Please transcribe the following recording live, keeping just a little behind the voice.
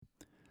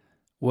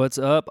What's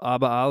up,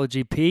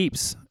 Abbaology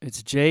peeps?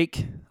 It's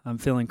Jake. I'm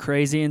feeling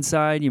crazy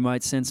inside. You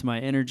might sense my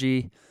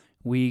energy.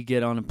 We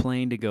get on a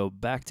plane to go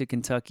back to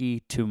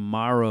Kentucky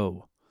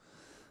tomorrow.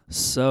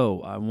 So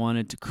I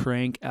wanted to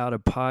crank out a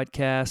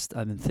podcast.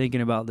 I've been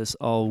thinking about this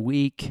all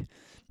week.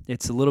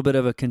 It's a little bit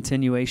of a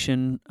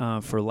continuation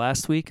for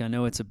last week. I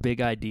know it's a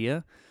big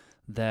idea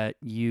that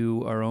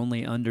you are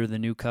only under the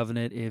new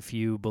covenant if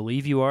you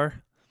believe you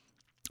are.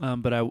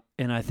 But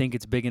I think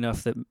it's big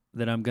enough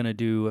that I'm going to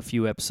do a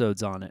few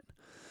episodes on it.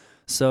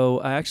 So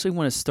I actually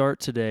want to start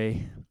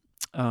today.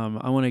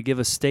 I want to give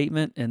a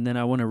statement, and then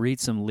I want to read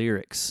some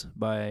lyrics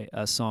by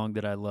a song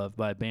that I love,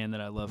 by a band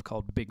that I love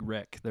called Big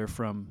Wreck. They're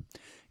from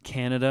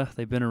Canada.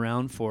 They've been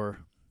around for,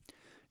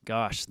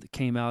 they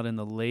came out in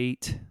the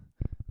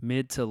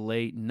mid to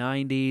late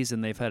 90s,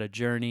 and they've had a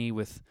journey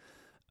with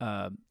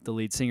the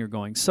lead singer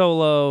going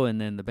solo, and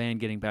then the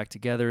band getting back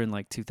together in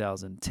like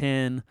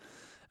 2010.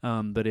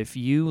 But if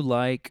you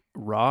like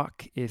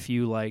rock, if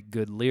you like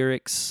good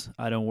lyrics,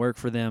 I don't work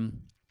for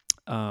them.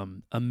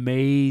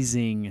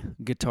 Amazing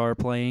guitar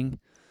playing.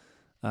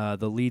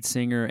 The lead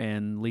singer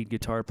and lead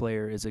guitar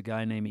player is a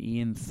guy named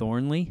Ian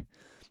Thornley.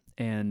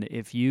 And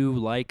if you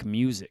like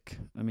music,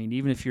 I mean,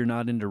 even if you're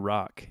not into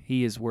rock,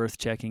 he is worth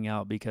checking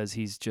out because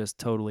he's just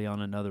totally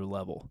on another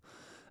level.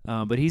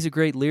 But he's a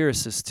great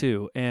lyricist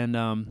too. And,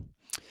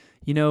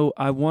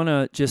 I want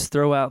to just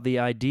throw out the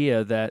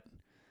idea that,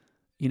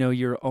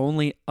 you're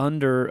only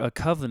under a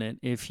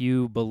covenant if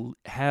you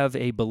have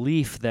a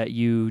belief that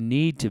you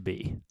need to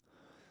be.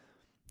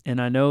 And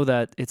I know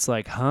that it's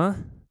like,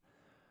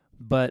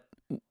 but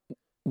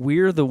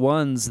we're the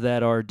ones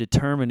that are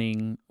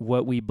determining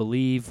what we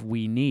believe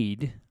we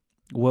need,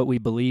 what we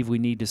believe we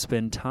need to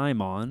spend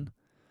time on,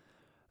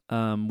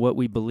 what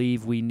we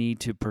believe we need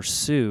to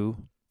pursue.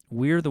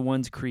 We're the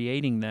ones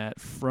creating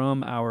that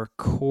from our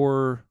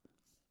core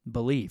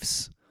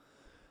beliefs.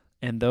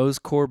 And those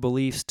core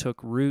beliefs took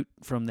root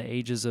from the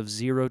ages of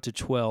 0 to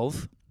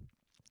 12.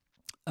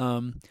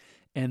 And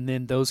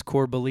then those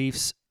core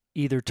beliefs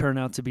either turn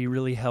out to be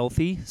really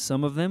healthy,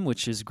 some of them,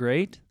 which is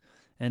great,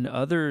 and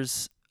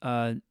others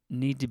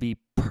need to be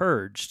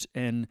purged.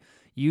 And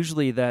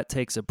usually that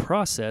takes a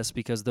process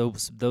because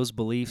those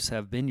beliefs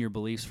have been your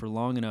beliefs for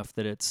long enough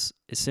that it's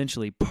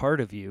essentially part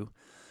of you.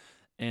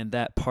 And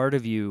that part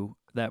of you,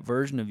 that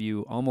version of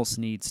you, almost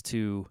needs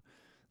to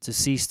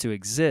cease to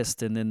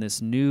exist. And then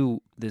this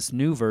new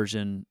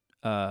version,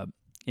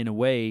 in a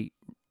way,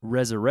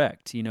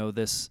 resurrect.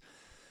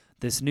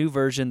 This new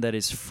version that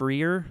is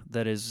freer,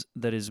 that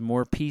is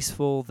more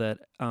peaceful, that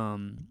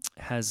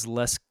has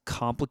less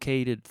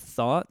complicated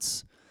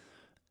thoughts,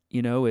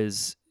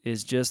 is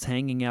just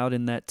hanging out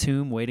in that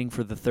tomb waiting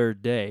for the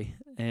third day.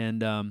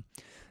 And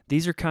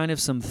these are kind of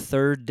some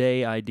third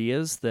day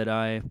ideas that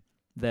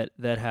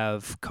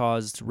have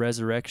caused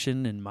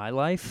resurrection in my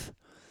life.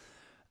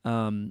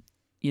 And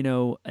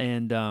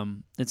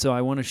so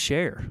I want to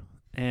share.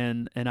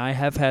 And I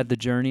have had the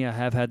journey. I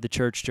have had the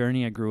church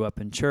journey. I grew up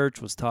in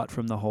church, was taught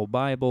from the whole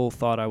Bible,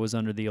 thought I was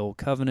under the old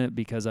covenant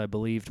because I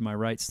believed my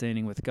right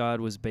standing with God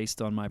was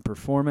based on my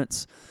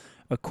performance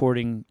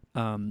according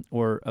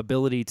or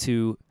ability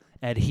to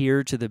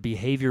adhere to the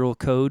behavioral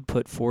code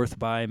put forth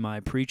by my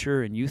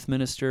preacher and youth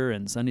minister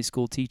and Sunday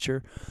school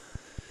teacher.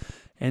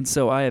 And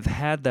so I have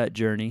had that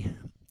journey.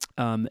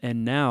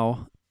 And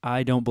now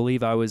I don't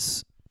believe I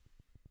was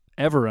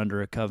ever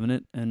under a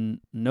covenant,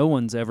 and no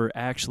one's ever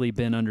actually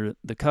been under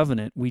the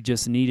covenant. We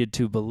just needed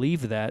to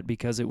believe that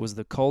because it was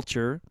the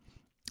culture,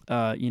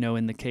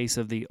 in the case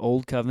of the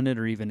old covenant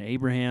or even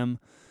Abraham,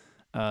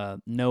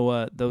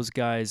 Noah, those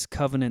guys'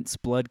 covenants,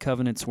 blood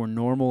covenants were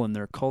normal in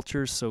their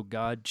culture, so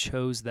God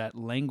chose that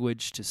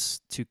language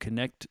to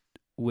connect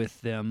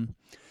with them,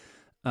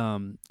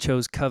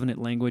 chose covenant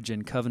language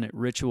and covenant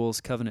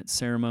rituals, covenant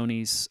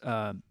ceremonies.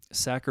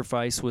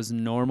 Sacrifice was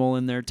normal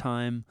in their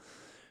time.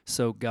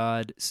 So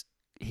God,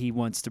 he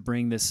wants to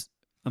bring this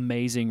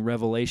amazing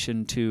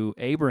revelation to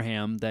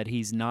Abraham that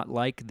he's not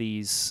like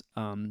these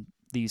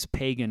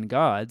pagan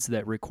gods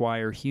that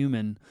require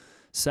human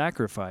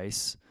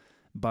sacrifice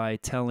by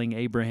telling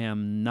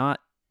Abraham not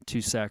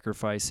to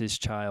sacrifice his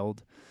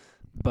child.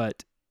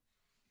 But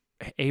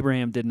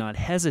Abraham did not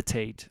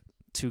hesitate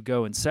to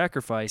go and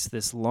sacrifice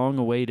this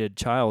long-awaited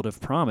child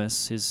of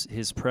promise,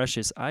 his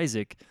precious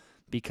Isaac,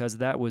 because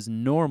that was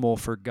normal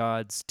for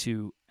gods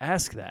to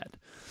ask that.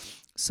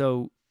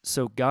 So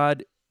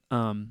God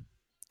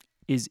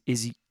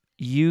is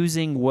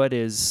using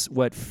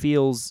what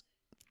feels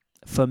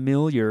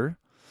familiar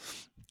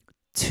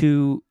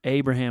to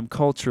Abraham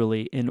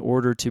culturally in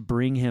order to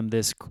bring him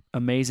this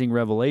amazing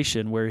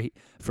revelation where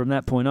from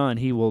that point on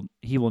he will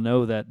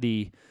know that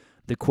the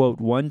quote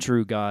one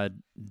true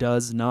God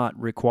does not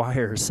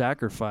require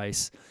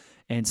sacrifice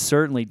and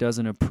certainly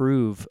doesn't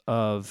approve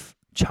of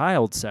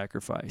child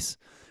sacrifice,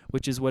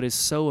 which is what is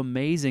so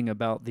amazing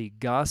about the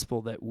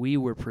gospel that we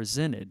were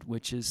presented,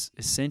 which is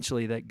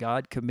essentially that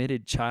God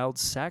committed child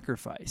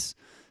sacrifice,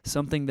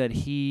 something that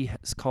he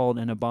has called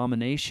an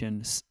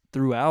abomination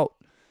throughout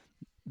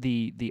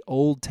the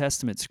Old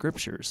Testament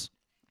scriptures.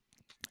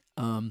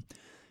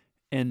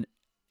 And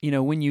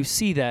when you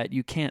see that,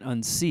 you can't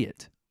unsee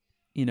it,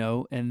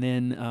 and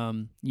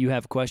then you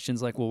have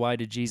questions like, well, why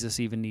did Jesus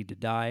even need to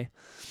die?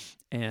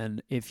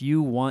 And if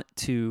you want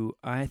to,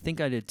 I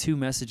think I did 2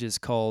 messages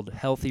called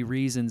Healthy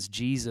Reasons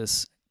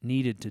Jesus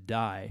Needed to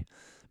Die,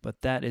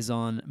 but that is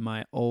on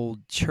my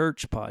old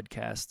church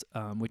podcast,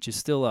 which is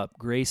still up,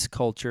 Grace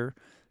Culture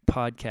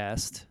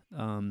Podcast,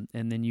 and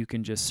then you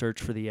can just search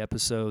for the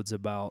episodes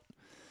about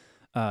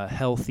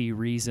healthy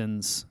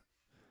reasons,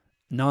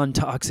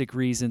 non-toxic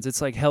reasons.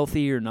 It's like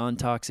healthy or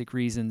non-toxic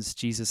reasons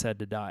Jesus had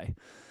to die.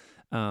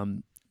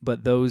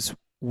 But those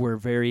were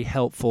very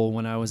helpful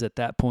when I was at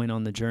that point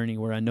on the journey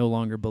where I no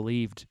longer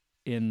believed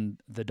in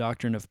the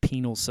doctrine of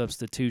penal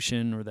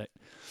substitution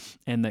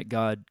and that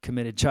God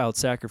committed child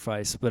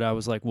sacrifice. But I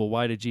was like, well,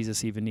 why did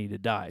Jesus even need to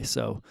die?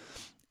 So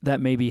that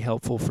may be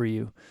helpful for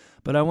you.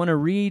 But I want to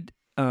read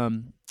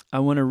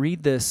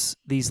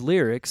these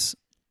lyrics,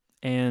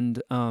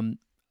 and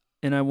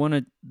I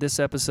want this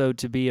episode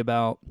to be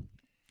about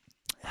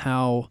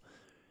how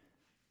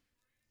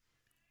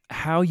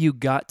you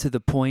got to the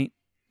point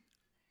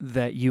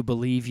that you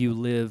believe you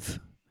live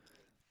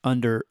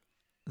under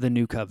the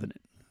new covenant,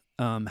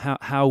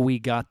 how we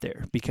got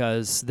there,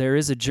 because there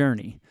is a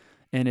journey,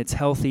 and it's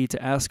healthy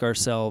to ask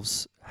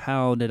ourselves,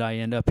 how did I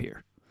end up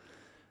here?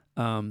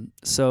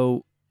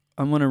 So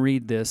I'm going to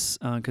read this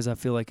because I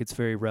feel like it's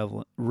very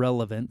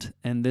relevant,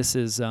 and this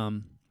is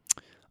a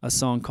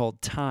song called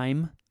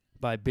Time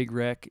by Big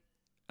Wreck,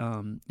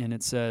 and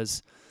it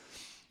says,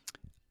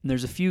 and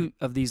there's a few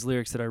of these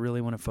lyrics that I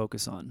really want to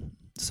focus on,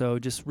 so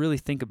just really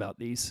think about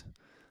these.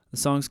 The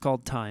song's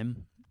called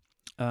Time.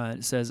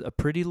 It says, a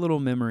pretty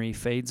little memory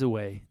fades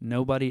away.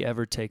 Nobody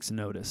ever takes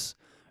notice.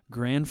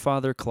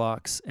 Grandfather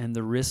clocks and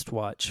the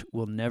wristwatch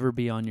will never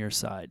be on your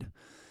side.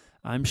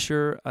 I'm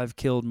sure I've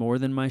killed more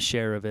than my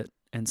share of it,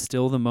 and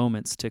still the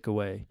moments tick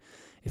away.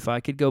 If I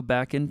could go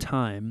back in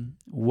time,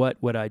 what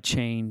would I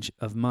change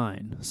of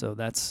mine? So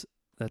that's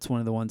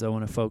one of the ones I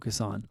want to focus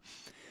on.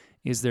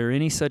 Is there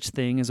any such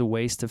thing as a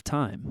waste of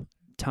time?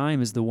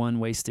 Time is the one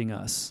wasting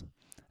us.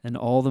 And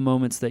all the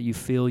moments that you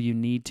feel you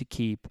need to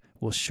keep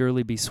will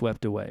surely be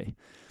swept away.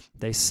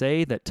 They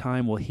say that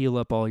time will heal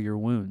up all your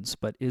wounds,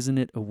 but isn't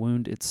it a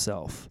wound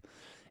itself?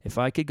 If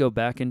I could go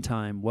back in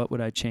time, what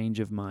would I change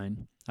of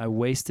mine? I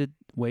wasted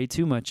way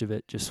too much of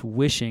it just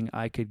wishing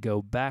I could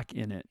go back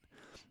in it.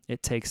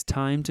 It takes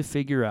time to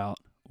figure out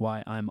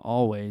why I'm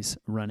always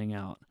running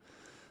out.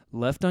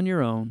 Left on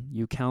your own,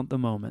 you count the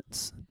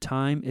moments.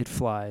 Time, it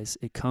flies,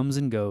 it comes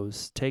and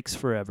goes, takes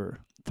forever.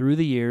 Through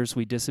the years,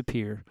 we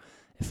disappear.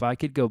 If I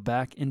could go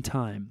back in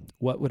time,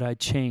 what would I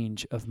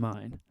change of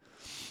mine?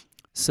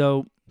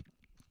 So,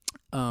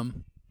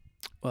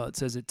 it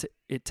says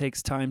it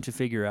takes time to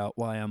figure out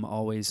why I'm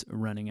always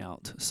running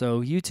out.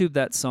 So YouTube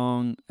that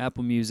song,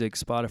 Apple Music,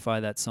 Spotify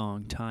that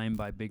song, Time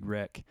by Big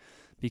Wreck,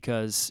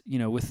 because,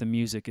 with the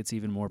music, it's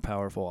even more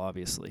powerful,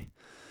 obviously.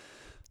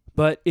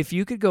 But if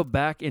you could go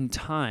back in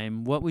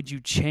time, what would you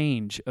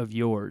change of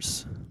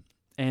yours?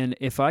 And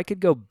if I could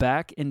go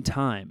back in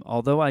time,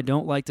 although I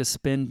don't like to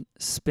spend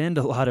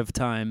a lot of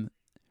time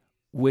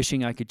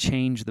wishing I could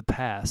change the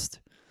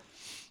past,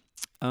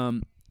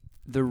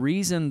 the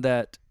reason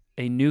that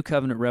a new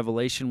covenant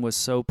revelation was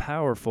so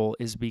powerful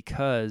is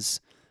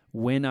because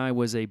when I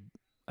was a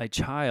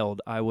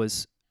child, I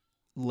was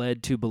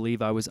led to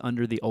believe I was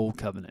under the old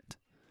covenant.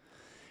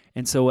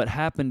 And so what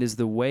happened is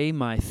the way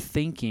my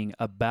thinking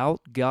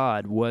about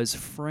God was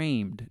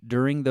framed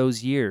during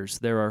those years,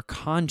 there are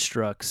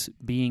constructs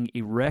being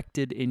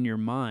erected in your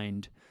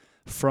mind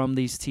from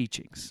these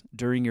teachings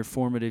during your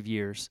formative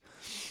years.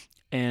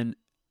 And,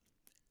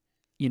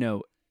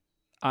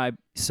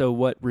 so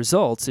what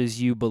results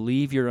is you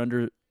believe you're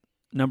under,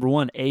 number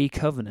one, a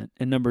covenant,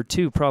 and number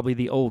two, probably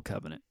the old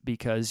covenant,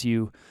 because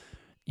you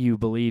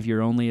believe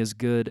you're only as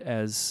good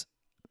as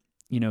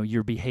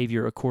your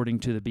behavior according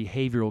to the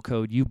behavioral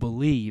code you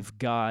believe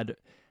God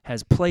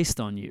has placed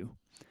on you.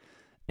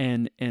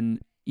 And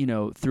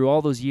through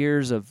all those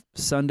years of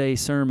Sunday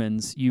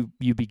sermons,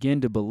 you begin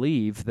to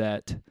believe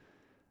that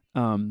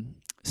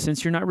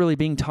since you're not really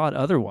being taught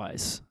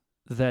otherwise,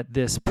 that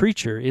this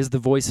preacher is the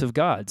voice of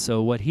God.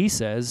 So what he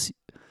says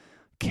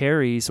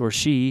carries, or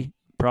she,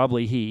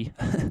 probably he,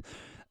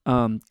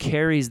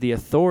 carries the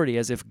authority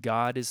as if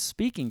God is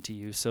speaking to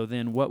you. So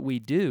then what we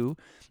do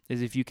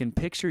is, if you can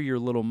picture your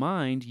little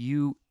mind,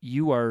 you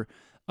are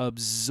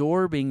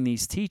absorbing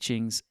these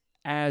teachings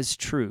as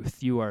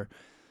truth. You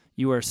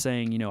are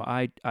saying,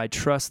 I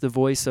trust the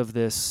voice of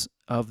this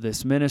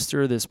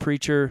minister, this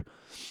preacher,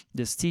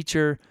 this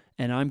teacher,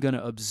 and I'm going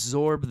to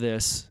absorb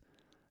this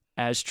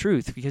as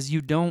truth, because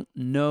you don't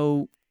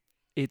know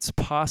it's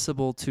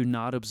possible to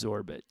not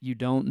absorb it. You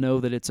don't know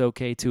that it's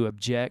okay to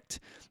object.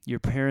 Your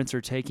parents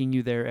are taking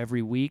you there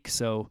every week,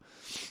 so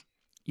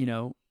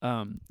you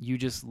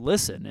just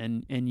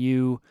listen, and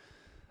you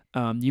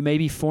may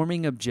be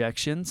forming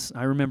objections.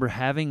 I remember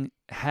having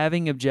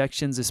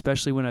objections,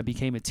 especially when I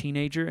became a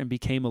teenager and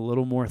became a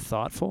little more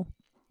thoughtful.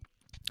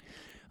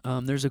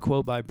 There's a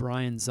quote by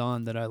Brian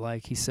Zahnd that I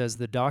like. He says,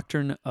 "The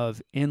doctrine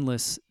of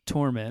endless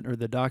torment, or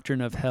the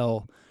doctrine of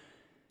hell,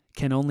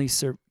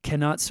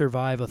 cannot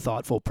survive a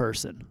thoughtful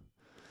person.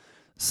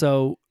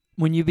 So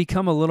when you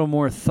become a little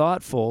more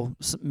thoughtful,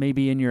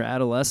 maybe in your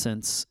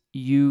adolescence,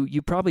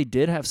 you probably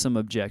did have some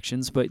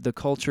objections, but the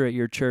culture at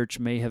your church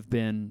may have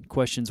been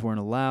questions weren't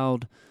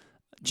allowed,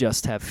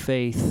 just have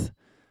faith.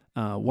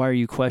 Why are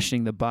you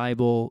questioning the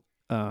Bible?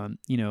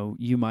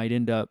 You might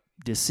end up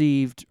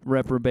deceived,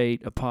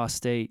 reprobate,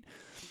 apostate.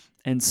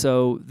 And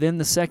so then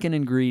the second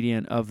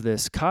ingredient of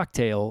this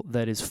cocktail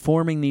that is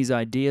forming these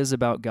ideas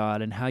about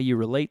God and how you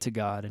relate to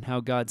God and how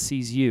God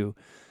sees you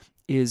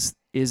is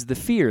the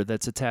fear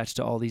that's attached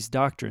to all these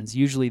doctrines.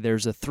 Usually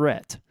there's a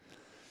threat.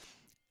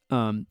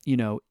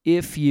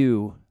 If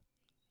you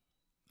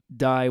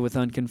die with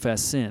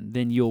unconfessed sin,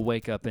 then you'll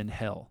wake up in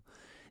hell.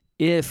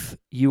 If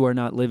you are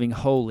not living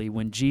holy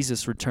when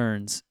Jesus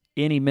returns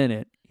any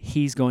minute,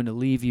 he's going to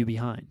leave you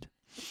behind.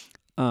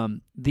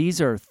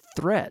 These are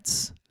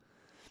threats.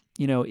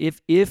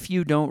 If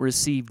you don't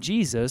receive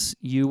Jesus,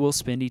 you will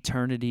spend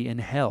eternity in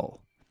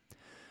hell.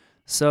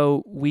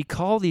 So we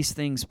call these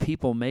things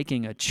people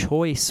making a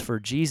choice for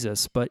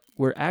Jesus, but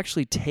we're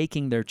actually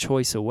taking their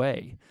choice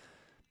away.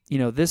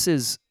 This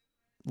is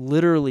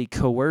literally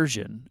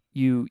coercion.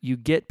 You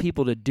get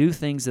people to do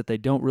things that they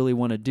don't really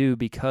want to do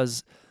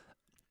because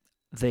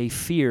they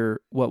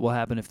fear what will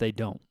happen if they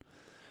don't.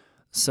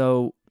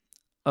 So,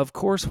 of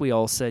course, we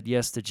all said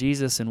yes to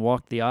Jesus and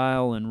walked the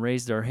aisle and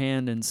raised our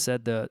hand and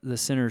said the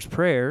sinner's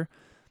prayer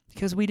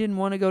because we didn't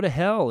want to go to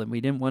hell and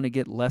we didn't want to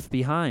get left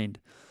behind.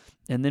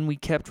 And then we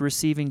kept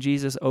receiving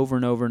Jesus over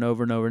and over and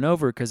over and over and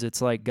over because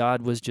it's like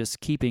God was just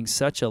keeping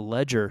such a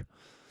ledger,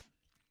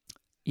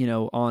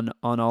 on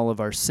all of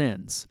our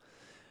sins.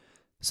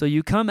 So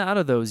you come out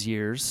of those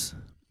years,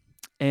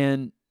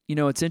 and,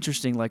 it's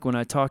interesting, like when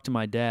I talked to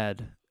my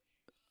dad,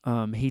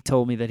 he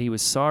told me that he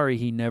was sorry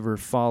he never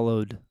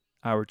followed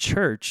our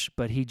church,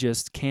 but he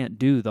just can't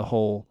do the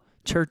whole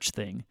church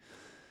thing.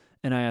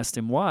 And I asked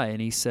him why,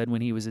 and he said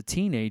when he was a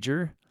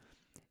teenager,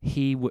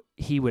 he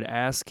would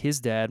ask his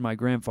dad, my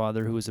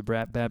grandfather, who was a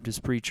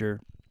Baptist preacher,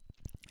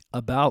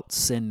 about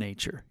sin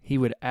nature. He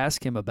would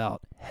ask him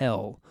about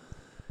hell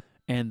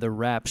and the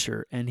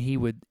rapture, and he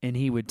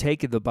would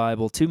take the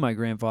Bible to my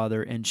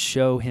grandfather and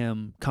show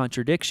him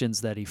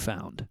contradictions that he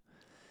found.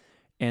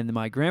 And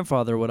my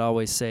grandfather would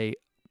always say,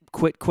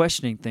 quit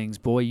questioning things,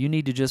 boy. You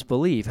need to just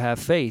believe, have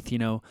faith,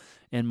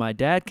 And my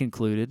dad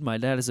concluded, my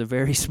dad is a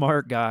very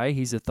smart guy.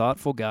 He's a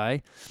thoughtful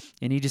guy.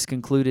 And he just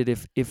concluded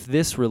if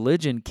this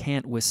religion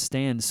can't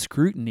withstand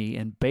scrutiny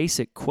and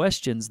basic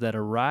questions that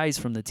arise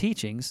from the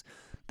teachings,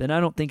 then I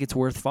don't think it's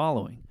worth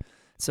following.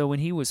 So when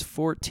he was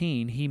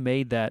 14, he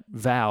made that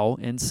vow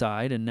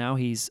inside, and now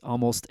he's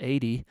almost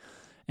 80,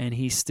 and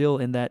he's still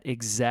in that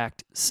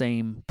exact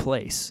same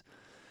place.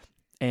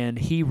 And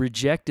he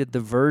rejected the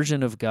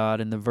version of God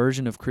and the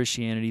version of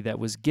Christianity that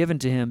was given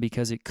to him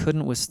because it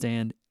couldn't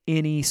withstand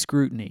any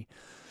scrutiny.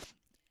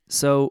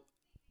 So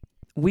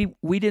we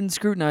didn't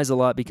scrutinize a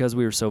lot because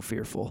we were so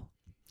fearful.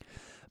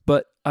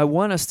 But I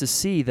want us to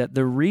see that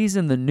the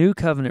reason the New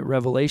Covenant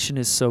revelation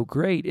is so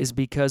great is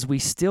because we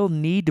still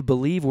need to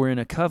believe we're in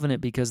a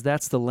covenant because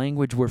that's the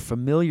language we're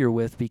familiar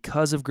with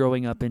because of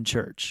growing up in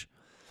church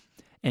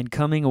and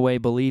coming away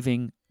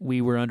believing we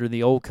were under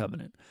the old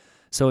covenant.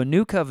 So a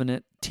New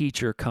Covenant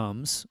teacher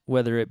comes,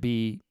 whether it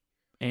be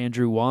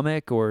Andrew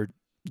Womack or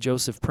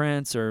Joseph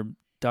Prince or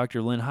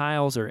Dr. Lynn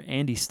Hiles or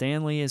Andy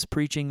Stanley is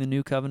preaching the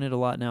New Covenant a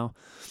lot now.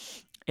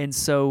 And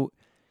so,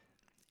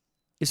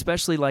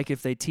 especially like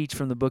if they teach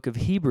from the book of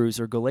Hebrews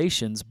or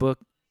Galatians,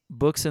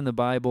 books in the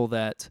Bible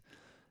that,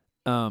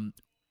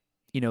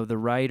 the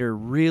writer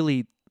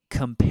really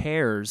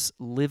compares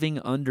living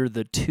under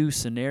the two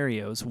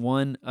scenarios.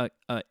 One,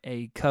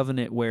 a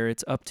covenant where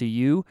it's up to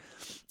you,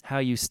 how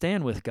you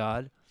stand with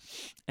God,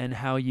 and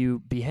how you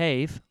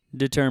behave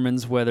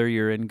determines whether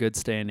you're in good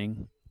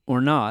standing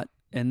or not.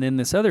 And then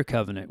this other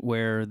covenant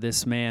where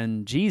this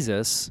man,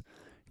 Jesus,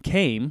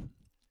 came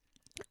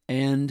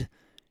and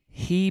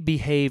he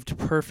behaved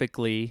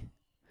perfectly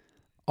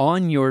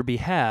on your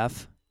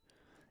behalf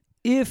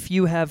if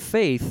you have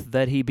faith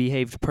that he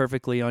behaved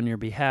perfectly on your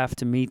behalf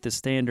to meet the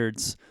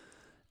standards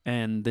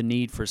and the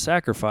need for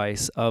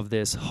sacrifice of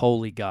this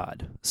holy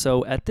God.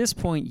 So at this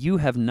point, you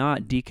have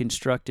not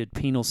deconstructed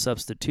penal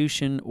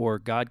substitution or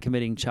God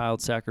committing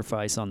child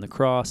sacrifice on the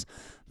cross.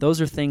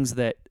 Those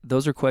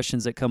are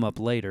questions that come up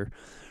later.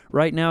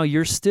 Right now,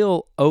 you're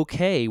still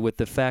okay with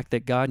the fact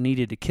that God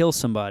needed to kill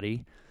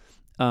somebody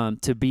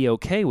to be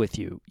okay with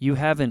you. You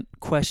haven't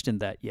questioned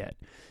that yet.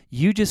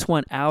 You just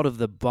want out of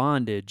the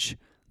bondage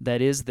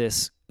that is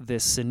this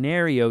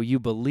scenario you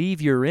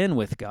believe you're in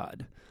with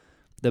God.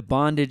 The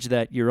bondage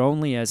that you're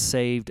only as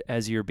saved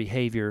as your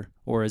behavior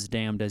or as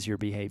damned as your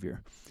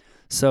behavior.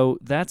 So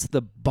that's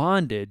the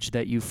bondage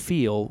that you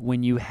feel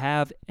when you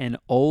have an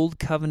old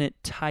covenant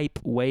type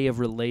way of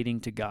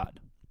relating to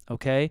God,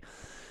 okay?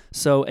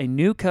 So a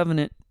new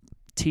covenant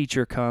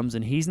teacher comes,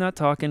 and he's not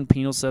talking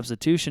penal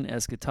substitution,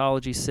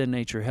 eschatology, sin,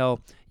 nature,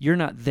 hell. You're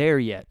not there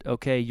yet,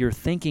 okay? Your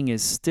thinking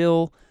is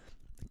still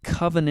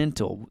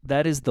covenantal.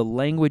 That is the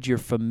language you're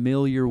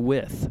familiar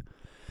with.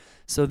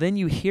 So then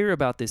you hear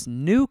about this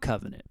new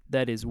covenant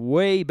that is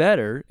way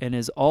better and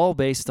is all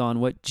based on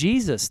what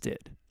Jesus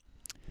did.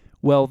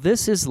 Well,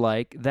 this is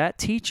like, that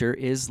teacher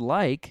is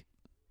like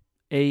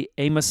a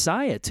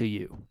Messiah to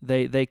you.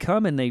 They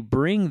come and they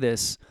bring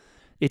this.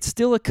 It's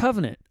still a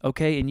covenant,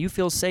 okay? And you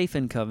feel safe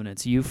in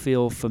covenants. You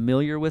feel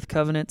familiar with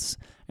covenants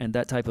and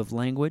that type of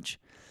language.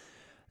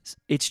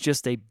 It's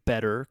just a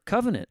better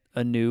covenant,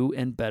 a new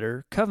and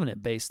better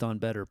covenant based on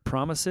better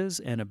promises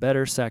and a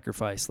better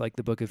sacrifice, like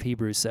the book of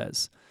Hebrews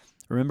says.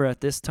 Remember,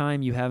 at this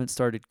time, you haven't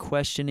started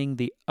questioning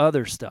the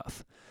other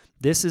stuff.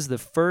 This is the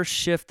first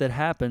shift that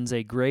happens,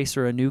 a grace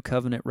or a new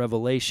covenant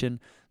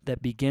revelation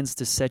that begins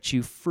to set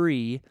you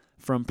free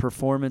from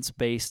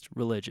performance-based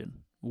religion,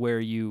 where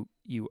you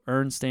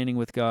earn standing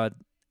with God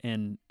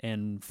and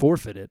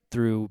forfeit it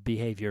through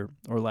behavior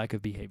or lack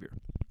of behavior.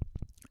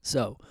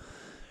 So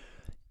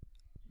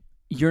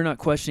you're not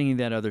questioning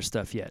that other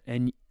stuff yet.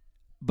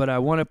 But I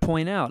want to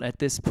point out, at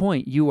this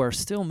point, you are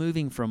still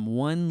moving from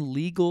one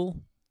legal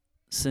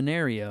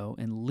scenario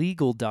and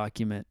legal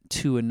document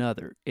to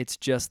another. It's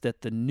just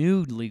that the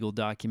new legal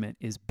document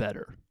is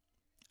better.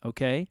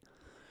 Okay?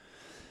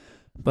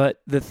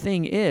 But the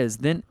thing is,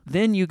 then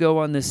you go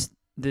on this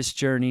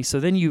journey. So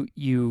then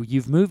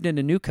you've moved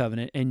into new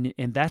covenant,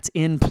 and that's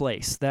in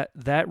place.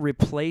 That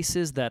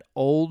replaces that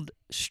old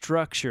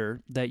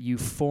structure that you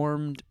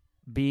formed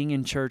being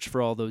in church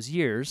for all those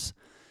years.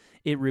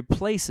 It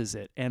replaces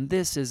it, and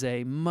this is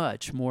a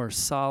much more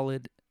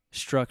solid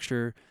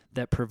structure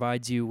that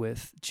provides you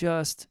with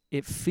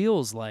it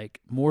feels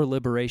like more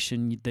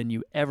liberation than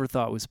you ever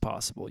thought was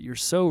possible. You're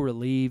so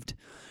relieved.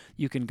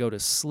 You can go to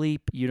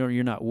sleep.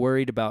 You're not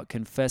worried about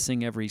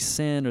confessing every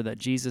sin or that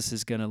Jesus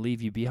is going to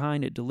leave you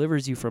behind. It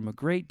delivers you from a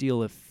great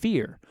deal of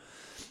fear.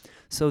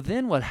 So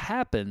then what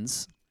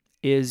happens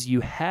is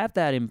you have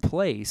that in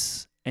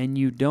place, and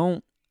you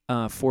don't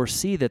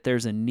foresee that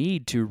there's a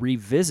need to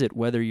revisit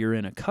whether you're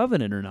in a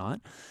covenant or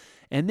not.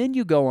 And then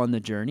you go on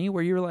the journey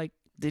where you're like,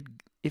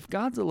 if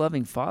God's a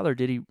loving Father,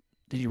 did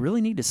he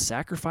really need to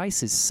sacrifice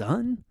his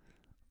son?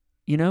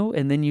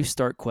 And then you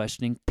start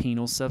questioning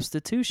penal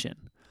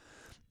substitution.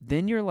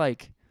 Then you're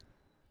like,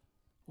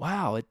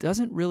 wow, it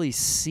doesn't really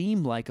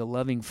seem like a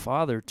loving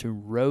Father to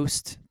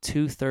roast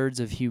 2/3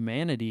 of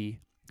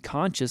humanity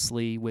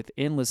consciously with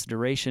endless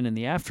duration in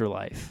the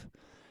afterlife.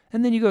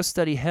 And then you go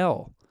study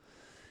hell.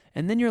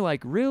 And then you're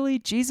like, really?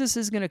 Jesus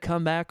is going to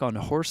come back on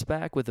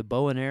horseback with a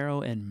bow and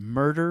arrow and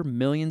murder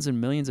millions and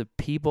millions of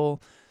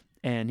people,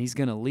 and he's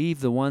going to leave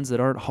the ones that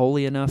aren't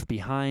holy enough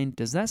behind?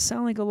 Does that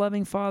sound like a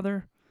loving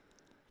Father?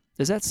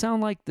 Does that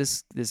sound like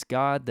this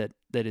God that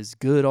is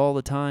good all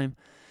the time?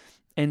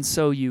 And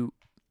so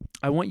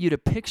I want you to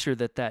picture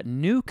that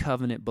new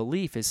covenant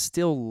belief is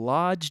still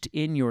lodged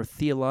in your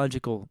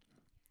theological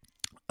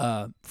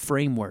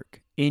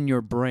framework, in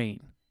your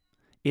brain.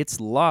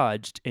 It's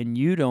lodged, and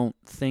you don't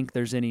think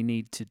there's any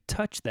need to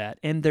touch that,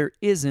 and there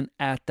isn't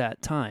at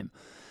that time,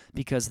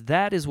 because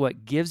that is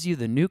what gives you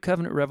the new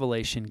covenant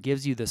revelation,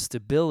 gives you the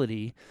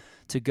stability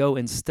to go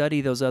and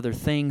study those other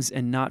things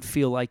and not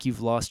feel like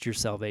you've lost your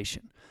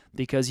salvation,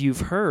 because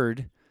you've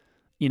heard,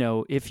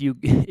 if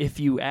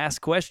you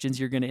ask questions,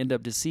 you're going to end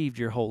up deceived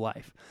your whole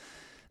life.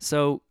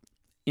 So,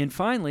 and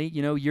finally,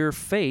 your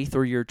faith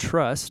or your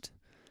trust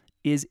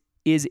is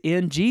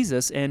in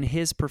Jesus and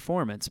his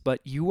performance, but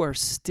you are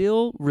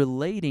still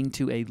relating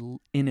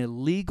in a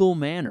legal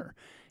manner.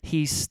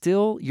 You're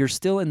still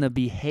in the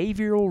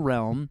behavioral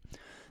realm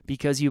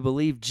because you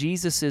believe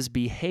Jesus'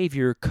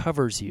 behavior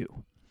covers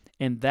you.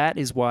 And that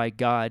is why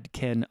God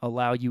can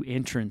allow you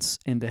entrance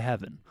into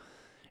heaven,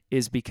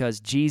 is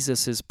because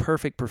Jesus'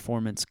 perfect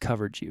performance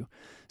covered you.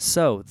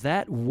 So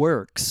that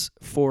works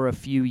for a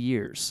few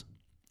years.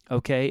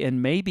 Okay,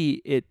 and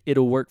maybe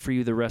it'll work for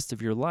you the rest of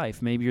your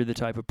life. Maybe you're the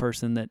type of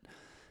person that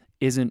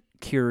isn't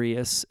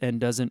curious and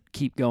doesn't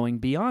keep going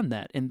beyond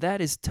that. And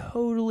that is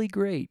totally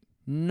great.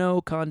 No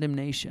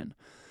condemnation.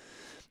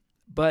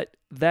 But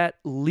that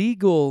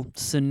legal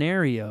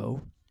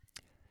scenario,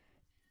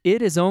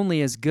 it is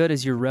only as good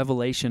as your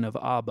revelation of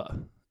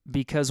Abba.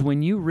 Because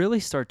when you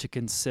really start to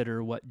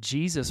consider what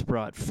Jesus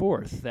brought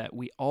forth, that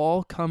we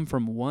all come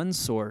from one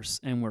source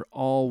and we're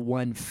all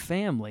one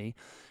family,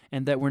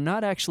 and that we're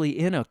not actually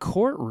in a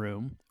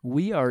courtroom,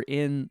 we are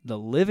in the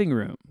living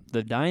room,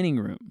 the dining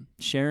room,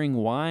 sharing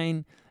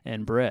wine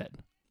and bread,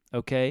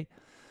 okay?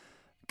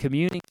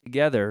 Communing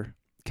together,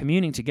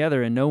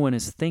 and no one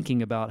is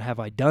thinking about,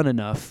 have I done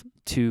enough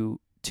to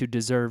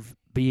deserve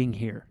being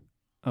here,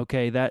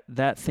 okay?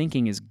 That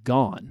thinking is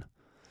gone.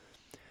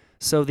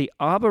 So the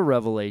Abba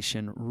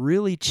revelation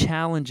really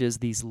challenges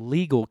these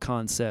legal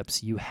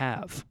concepts you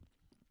have.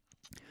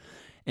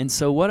 And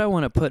so what I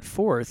want to put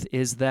forth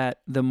is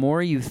that the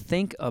more you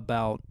think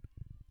about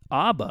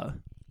Abba,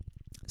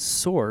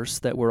 source,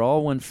 that we're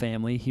all one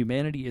family,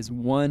 humanity is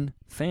one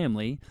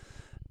family,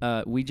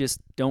 we just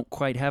don't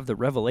quite have the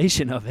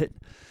revelation of it,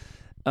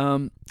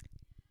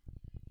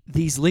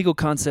 these legal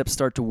concepts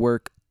start to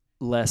work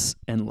less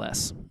and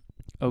less.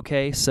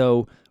 Okay,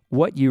 so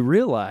what you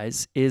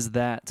realize is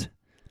that,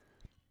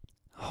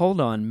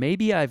 hold on,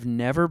 maybe I've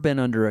never been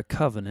under a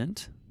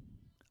covenant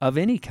of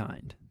any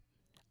kind.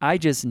 I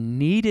just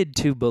needed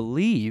to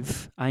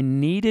believe. I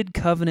needed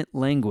covenant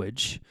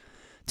language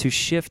to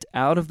shift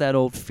out of that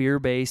old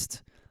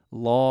fear-based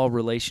law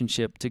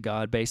relationship to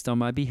God based on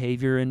my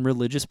behavior and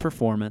religious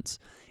performance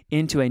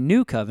into a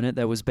new covenant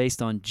that was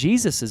based on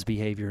Jesus'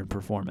 behavior and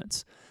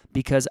performance,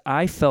 because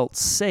I felt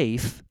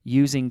safe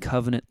using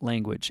covenant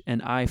language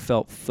and I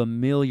felt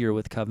familiar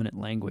with covenant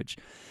language.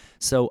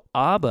 So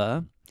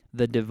Abba,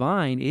 the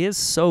divine, is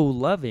so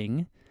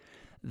loving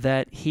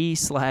that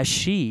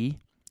he/she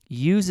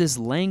uses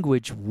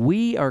language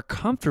we are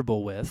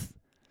comfortable with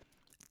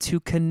to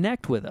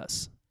connect with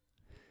us.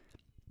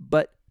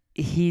 But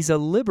he's a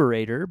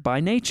liberator by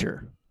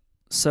nature.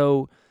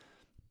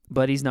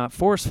 But he's not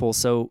forceful.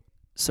 So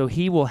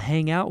he will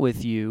hang out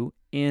with you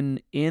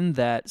in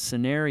that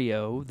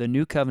scenario, the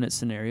new covenant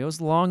scenario, as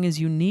long as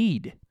you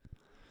need.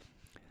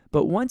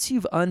 But once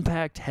you've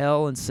unpacked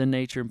hell and sin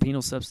nature and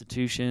penal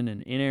substitution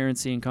and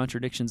inerrancy and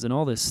contradictions and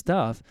all this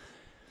stuff,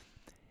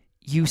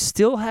 you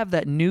still have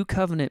that new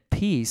covenant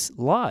piece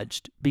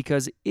lodged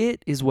because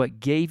it is what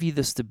gave you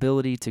the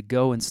stability to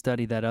go and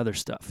study that other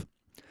stuff.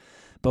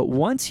 But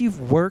once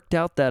you've worked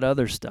out that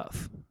other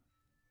stuff,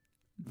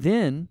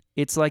 then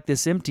it's like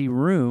this empty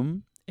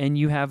room and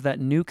you have that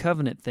new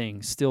covenant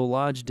thing still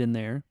lodged in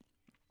there.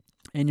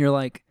 And you're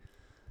like,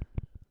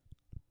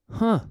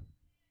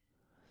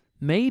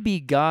 maybe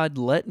God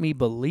let me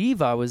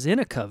believe I was in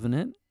a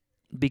covenant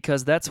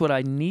because that's what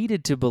I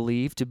needed to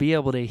believe to be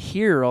able to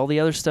hear all the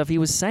other stuff he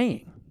was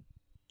saying.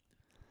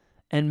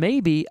 And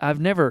maybe I've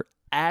never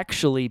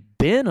actually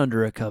been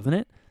under a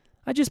covenant.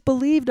 I just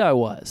believed I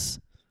was.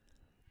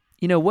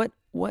 You know what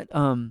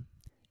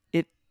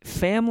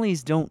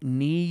families don't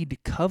need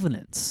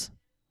covenants.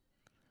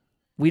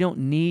 We don't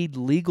need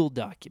legal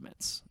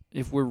documents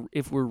if we're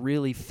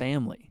really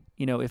family.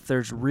 You know, if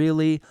there's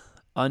really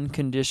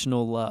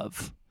unconditional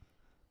love.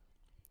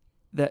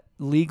 That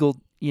legal,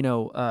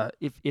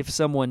 if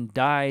someone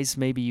dies,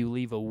 maybe you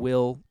leave a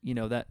will,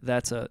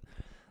 that's a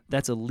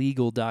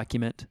legal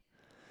document.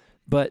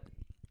 But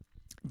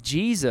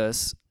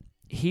Jesus,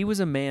 he was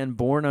a man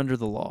born under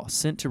the law,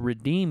 sent to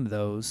redeem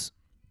those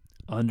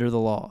under the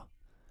law.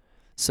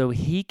 So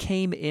he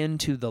came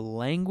into the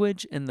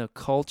language and the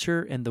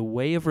culture and the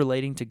way of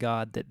relating to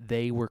God that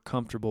they were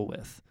comfortable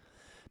with,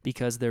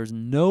 because there's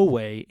no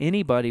way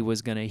anybody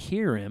was going to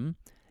hear him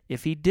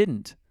if he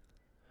didn't.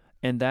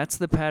 And that's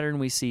the pattern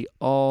we see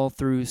all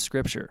through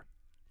Scripture,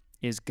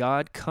 is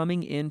God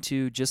coming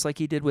into, just like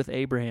he did with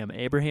Abraham.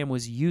 Abraham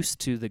was used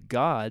to the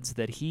gods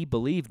that he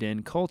believed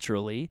in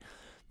culturally,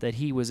 that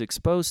he was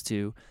exposed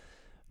to,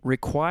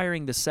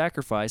 requiring the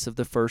sacrifice of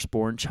the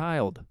firstborn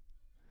child.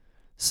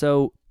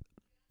 So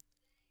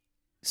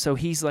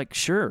he's like,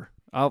 sure,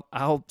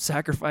 I'll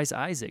sacrifice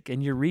Isaac.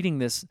 And you're reading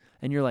this,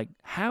 and you're like,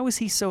 how is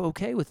he so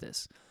okay with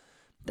this?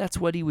 That's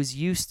what he was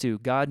used to.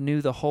 God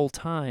knew the whole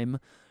time,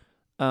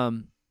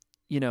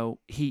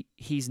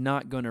 he's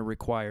not going to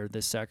require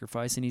this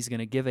sacrifice, and he's going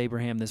to give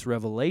Abraham this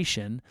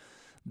revelation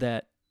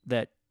that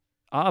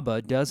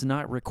Abba does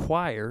not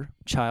require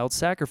child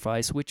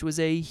sacrifice, which was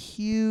a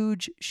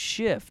huge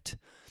shift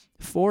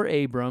for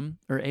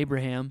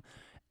Abraham,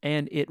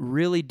 and it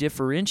really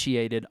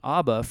differentiated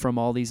Abba from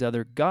all these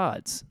other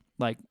gods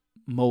like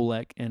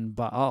Molech and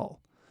Baal.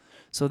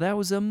 So that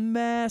was a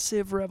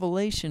massive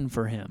revelation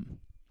for him.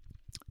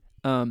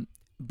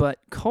 But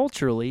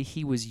culturally,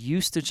 he was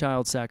used to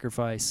child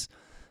sacrifice,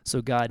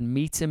 so God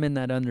meets him in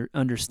that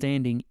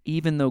understanding,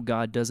 even though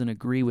God doesn't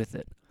agree with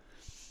it.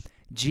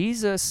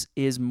 Jesus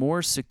is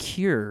more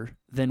secure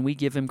than we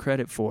give him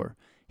credit for.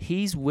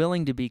 He's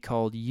willing to be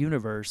called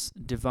universe,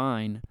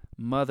 divine,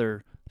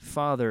 mother,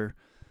 father,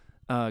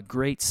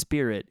 great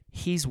spirit.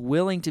 He's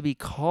willing to be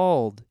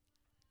called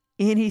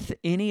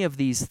any of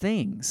these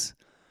things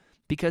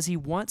because he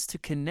wants to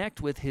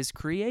connect with his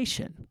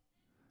creation.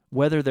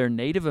 Whether they're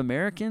Native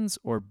Americans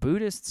or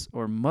Buddhists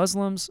or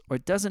Muslims, or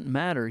it doesn't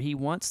matter, he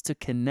wants to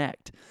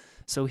connect.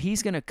 So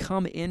he's going to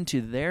come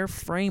into their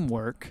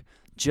framework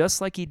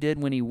just like he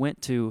did when he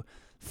went to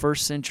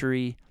first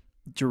century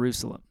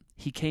Jerusalem.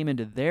 He came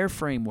into their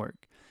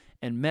framework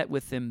and met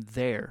with them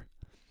there.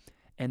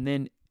 And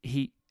then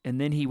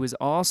he was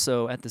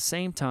also at the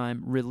same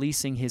time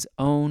releasing his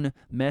own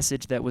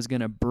message that was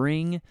going to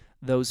bring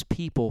those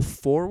people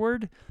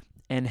forward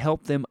and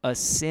help them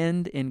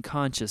ascend in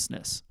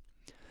consciousness.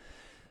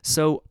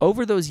 So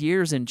over those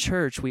years in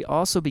church, we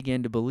also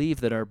began to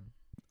believe that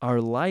our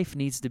life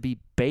needs to be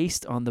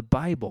based on the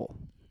Bible.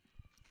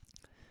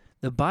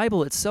 The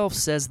Bible itself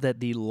says that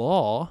the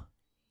law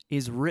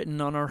is written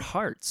on our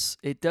hearts.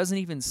 It doesn't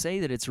even say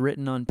that it's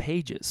written on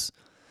pages.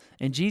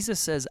 And Jesus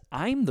says,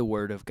 I'm the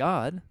Word of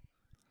God.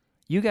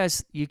 You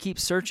guys, you keep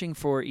searching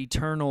for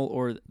eternal,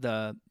 or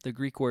the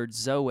Greek word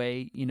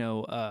zoe,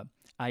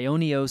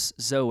 aionios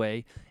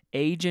zoe,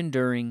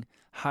 age-enduring,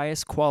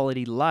 highest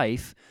quality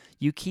life.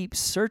 You keep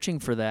searching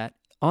for that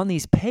on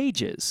these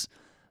pages,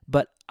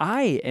 but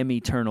I am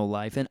eternal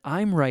life, and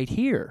I'm right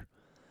here.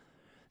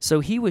 So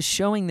he was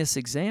showing this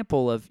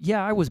example of,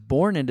 yeah, I was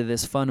born into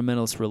this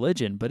fundamentalist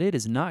religion, but it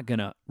is not going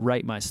to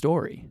write my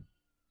story.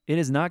 It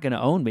is not going to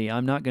own me.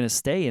 I'm not going to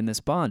stay in this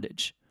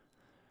bondage.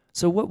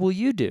 So what will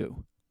you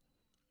do?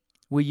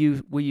 Will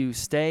you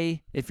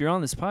stay? If you're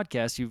on this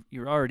podcast,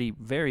 you're already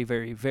very,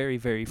 very, very,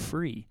 very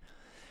free.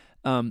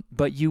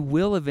 But you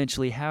will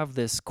eventually have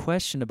this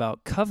question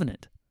about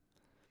covenant.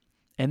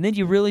 And then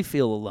you really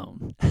feel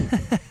alone.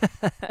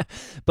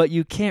 But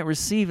you can't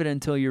receive it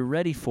until you're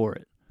ready for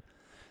it.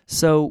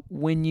 So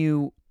when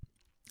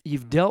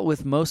you've dealt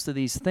with most of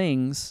these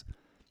things,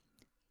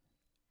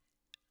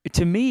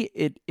 to me,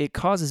 it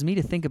causes me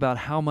to think about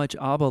how much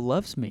Abba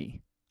loves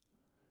me.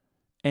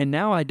 And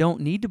now I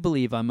don't need to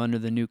believe I'm under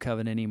the new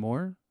covenant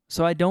anymore,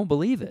 so I don't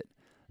believe it.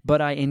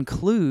 But I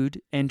include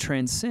and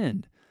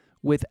transcend.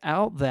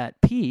 Without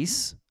that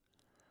peace,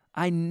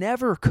 I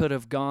never could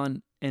have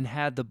gone and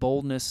had the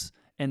boldness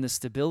and the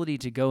stability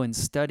to go and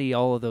study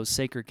all of those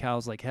sacred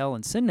cows like hell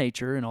and sin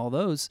nature and all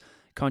those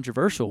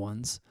controversial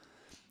ones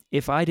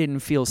if I didn't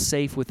feel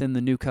safe within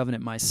the new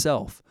covenant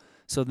myself.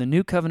 So the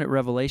new covenant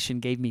revelation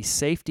gave me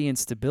safety and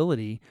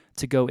stability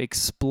to go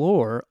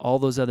explore all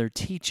those other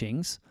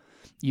teachings.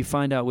 You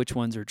find out which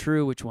ones are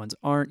true, which ones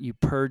aren't. You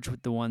purge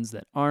with the ones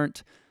that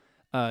aren't.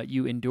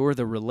 You endure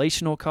the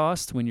relational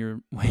cost when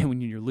you're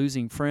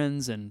losing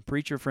friends and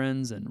preacher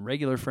friends and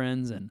regular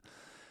friends and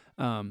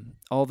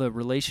all the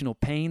relational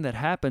pain that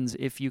happens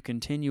if you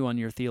continue on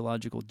your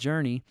theological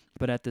journey.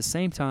 But at the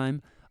same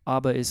time,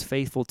 Abba is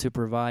faithful to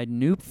provide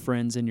new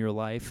friends in your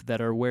life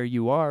that are where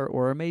you are,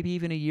 or maybe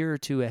even a year or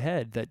two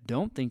ahead, that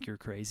don't think you're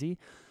crazy,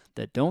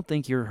 that don't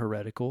think you're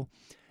heretical.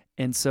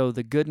 And so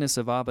the goodness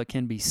of Abba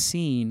can be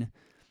seen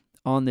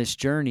on this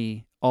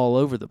journey all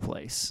over the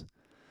place.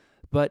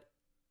 But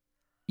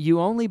you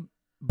only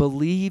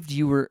believe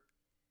you're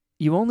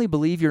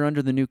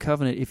under the new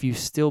covenant if you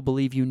still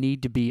believe you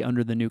need to be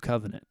under the new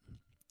covenant.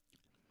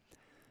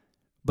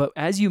 But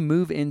as you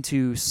move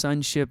into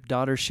sonship,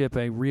 daughtership,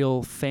 a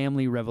real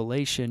family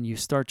revelation, you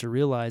start to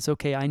realize,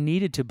 okay, I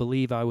needed to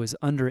believe I was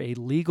under a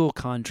legal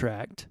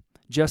contract,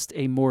 just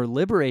a more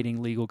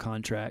liberating legal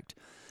contract,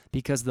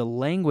 because the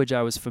language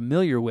I was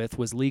familiar with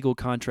was legal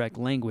contract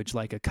language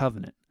like a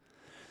covenant.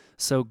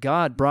 So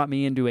God brought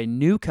me into a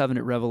new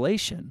covenant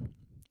revelation,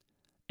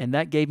 and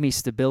that gave me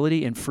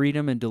stability and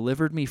freedom and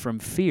delivered me from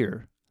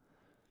fear.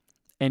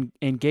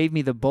 And gave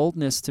me the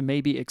boldness to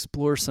maybe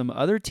explore some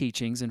other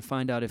teachings and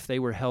find out if they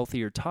were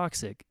healthy or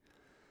toxic.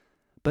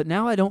 But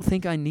now I don't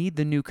think I need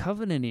the new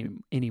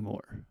covenant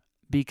anymore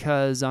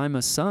because I'm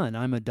a son,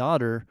 I'm a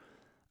daughter.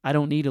 I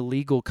don't need a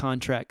legal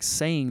contract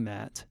saying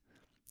that.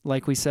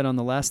 Like we said on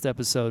the last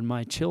episode,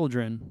 my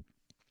children,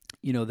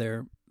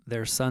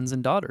 they're sons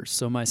and daughters.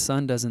 So my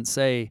son doesn't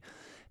say,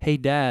 hey,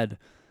 Dad,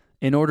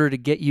 in order to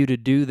get you to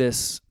do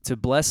this, to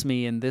bless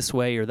me in this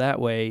way or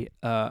that way,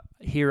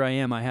 here I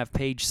am. I have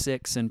page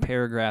 6 and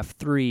paragraph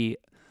 3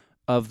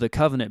 of the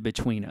covenant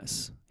between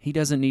us. He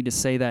doesn't need to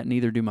say that,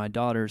 neither do my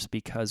daughters,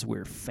 because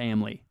we're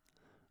family.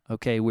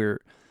 Okay, we're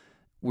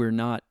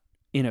not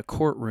in a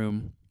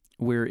courtroom.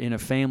 We're in a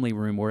family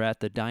room. We're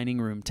at the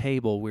dining room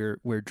table.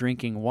 We're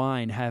drinking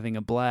wine, having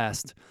a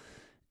blast.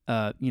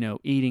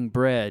 Eating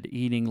bread,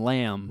 eating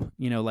lamb.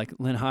 Like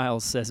Lynn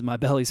Hiles says, my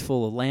belly's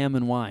full of lamb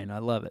and wine. I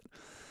love it.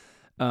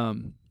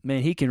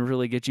 Man, he can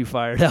really get you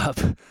fired up.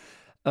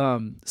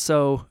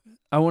 So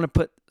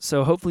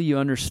hopefully you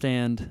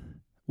understand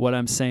what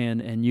I'm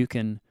saying, and you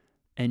can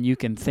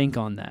think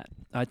on that.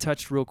 I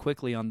touched real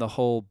quickly on the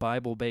whole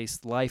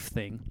Bible-based life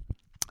thing.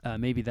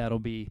 Maybe that'll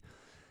be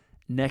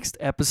next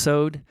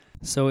episode.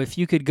 So if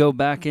you could go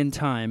back in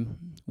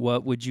time,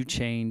 what would you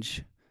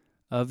change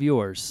of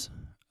yours?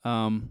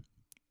 The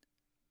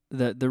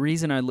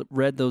reason I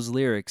read those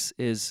lyrics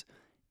is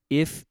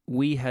if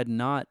we had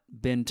not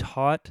been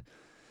taught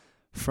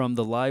from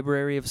the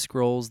library of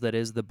scrolls that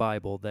is the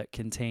Bible, that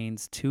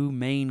contains 2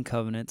 main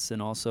covenants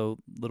and also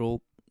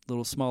little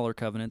smaller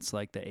covenants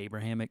like the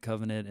Abrahamic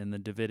covenant and the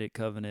Davidic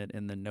covenant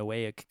and the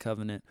Noahic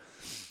covenant.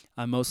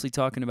 I'm mostly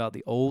talking about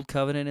the Old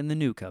Covenant and the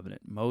New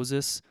Covenant,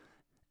 Moses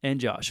and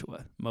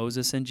Joshua,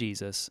 Moses and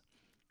Jesus.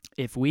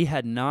 If we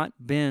had not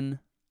been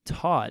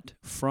taught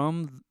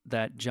from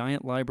that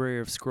giant library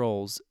of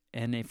scrolls,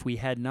 and if we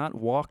had not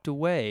walked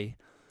away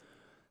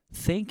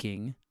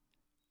thinking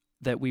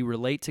that we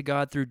relate to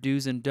God through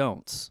do's and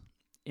don'ts,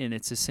 and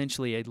it's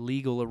essentially a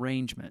legal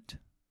arrangement,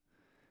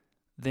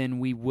 then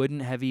we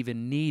wouldn't have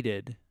even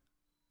needed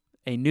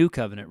a new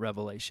covenant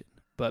revelation.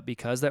 But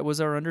because that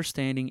was our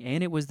understanding,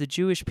 and it was the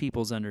Jewish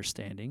people's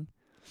understanding,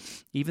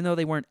 even though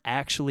they weren't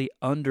actually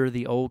under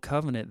the old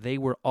covenant, they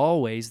were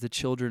always the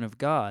children of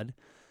God,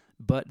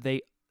 but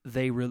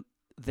they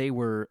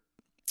were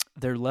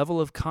their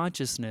level of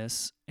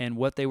consciousness and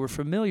what they were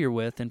familiar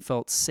with and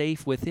felt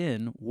safe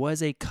within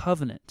was a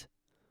covenant.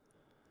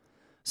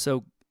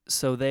 So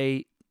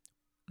they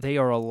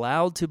are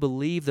allowed to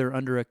believe they're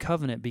under a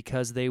covenant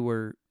because they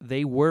were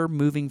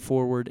moving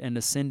forward and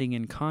ascending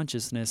in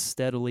consciousness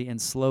steadily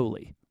and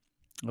slowly.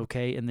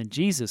 Okay, and then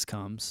Jesus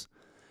comes,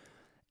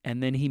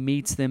 and then he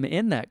meets them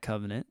in that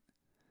covenant,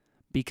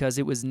 because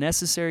it was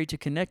necessary to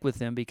connect with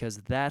them because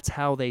that's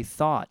how they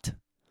thought.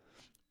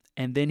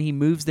 And then he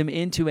moves them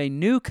into a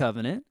new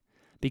covenant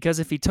because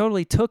if he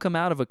totally took them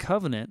out of a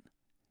covenant,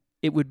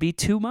 it would be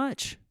too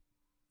much.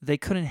 They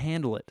couldn't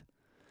handle it.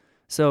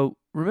 So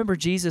remember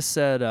Jesus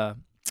said,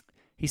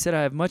 he said,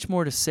 I have much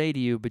more to say to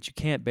you, but you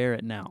can't bear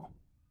it now.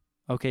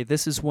 Okay,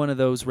 this is one of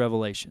those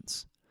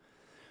revelations.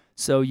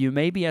 So you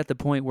may be at the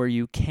point where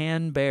you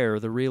can bear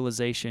the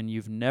realization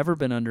you've never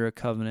been under a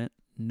covenant.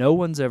 No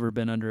one's ever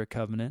been under a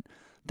covenant.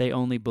 They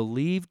only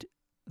believed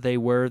they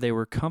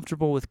were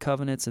comfortable with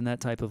covenants and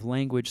that type of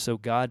language. So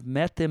God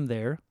met them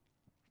there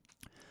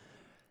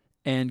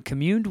and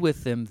communed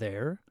with them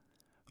there.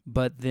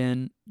 But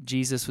then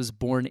Jesus was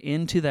born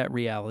into that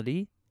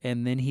reality,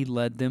 and then he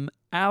led them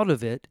out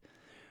of it.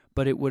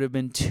 But it would have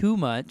been too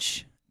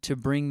much to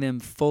bring them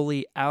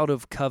fully out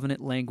of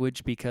covenant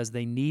language because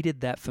they needed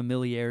that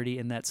familiarity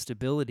and that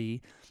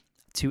stability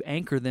to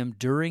anchor them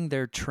during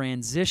their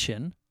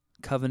transition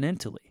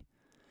covenantally.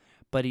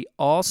 But he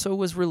also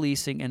was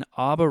releasing an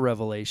Abba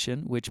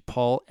revelation, which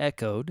Paul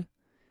echoed,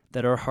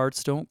 that our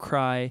hearts don't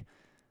cry,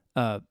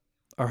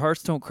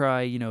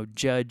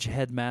 judge,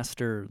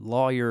 headmaster,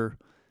 lawyer.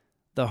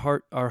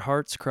 Our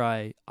hearts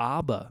cry,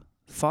 Abba,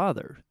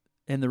 Father.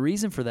 And the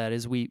reason for that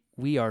is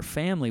we are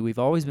family. We've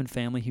always been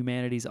family.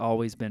 Humanity's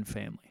always been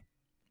family.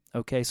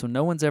 Okay, so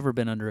no one's ever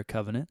been under a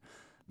covenant.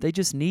 They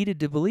just needed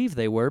to believe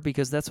they were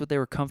because that's what they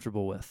were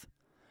comfortable with.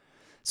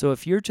 So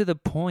if you're to the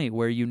point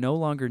where you no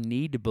longer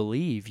need to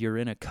believe you're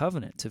in a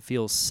covenant to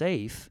feel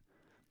safe,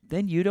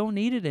 then you don't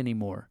need it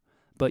anymore.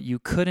 But you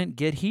couldn't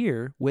get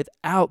here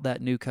without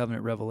that new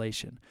covenant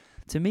revelation.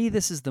 To me,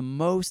 this is the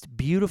most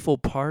beautiful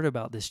part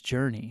about this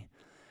journey,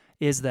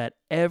 is that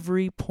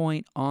every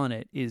point on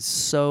it is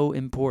so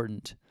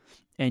important,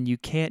 and you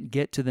can't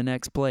get to the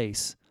next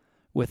place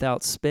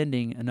without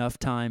spending enough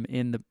time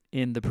in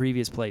the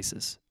previous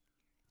places.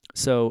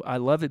 So I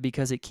love it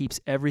because it keeps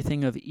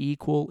everything of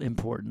equal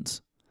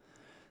importance.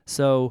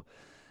 So,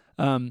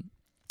 next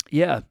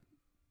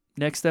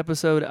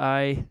episode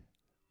I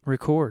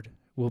record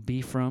will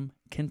be from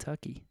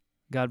Kentucky.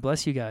 God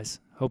bless you guys.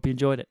 Hope you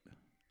enjoyed it.